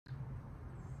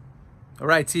All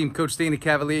right, team, Coach Dana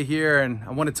Cavalier here, and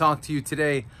I want to talk to you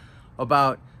today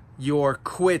about your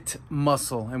quit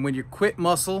muscle. And when your quit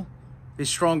muscle is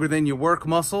stronger than your work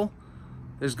muscle,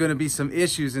 there's going to be some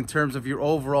issues in terms of your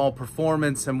overall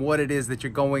performance and what it is that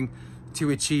you're going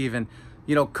to achieve. And,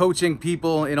 you know, coaching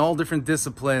people in all different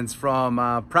disciplines,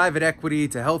 from private equity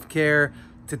to healthcare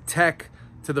to tech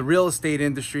to the real estate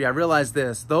industry, I realize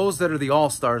this: those that are the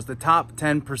all-stars, the top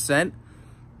 10%,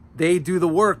 they do the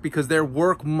work because their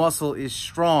work muscle is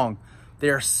strong. They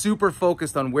are super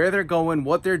focused on where they're going,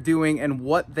 what they're doing, and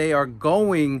what they are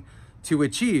going to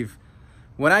achieve.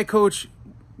 When I coach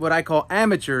what I call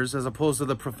amateurs, as opposed to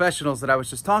the professionals that I was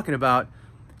just talking about,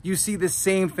 you see the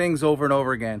same things over and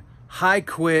over again. High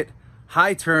quit,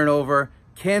 high turnover,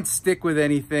 can't stick with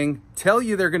anything, tell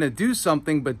you they're gonna do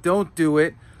something but don't do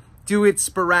it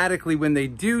sporadically when they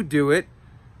do it,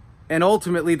 and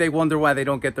ultimately they wonder why they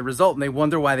don't get the result, and they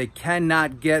wonder why they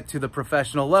cannot get to the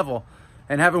professional level.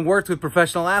 And having worked with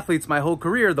professional athletes my whole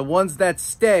career, the ones that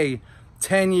stay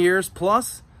 10 years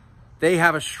plus, they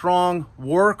have a strong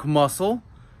work muscle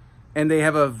and they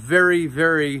have a very,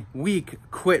 very weak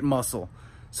quit muscle.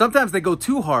 Sometimes they go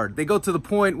too hard. They go to the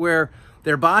point where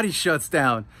their body shuts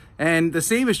down. And the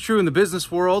same is true in the business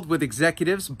world with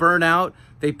executives. Burnout,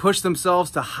 they push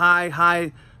themselves to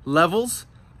high levels,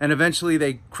 and eventually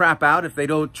they crap out if they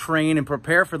don't train and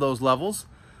prepare for those levels.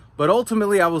 But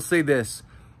ultimately, I will say this: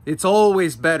 it's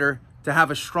always better to have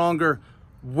a stronger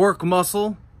work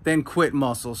muscle than quit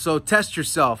muscle. So test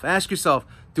yourself. Ask yourself,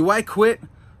 do I quit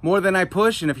more than I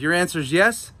push? And if your answer is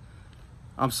yes,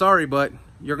 I'm sorry, but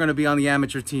you're going to be on the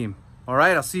amateur team. All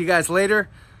right, I'll see you guys later,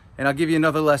 and I'll give you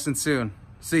another lesson soon.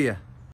 See ya.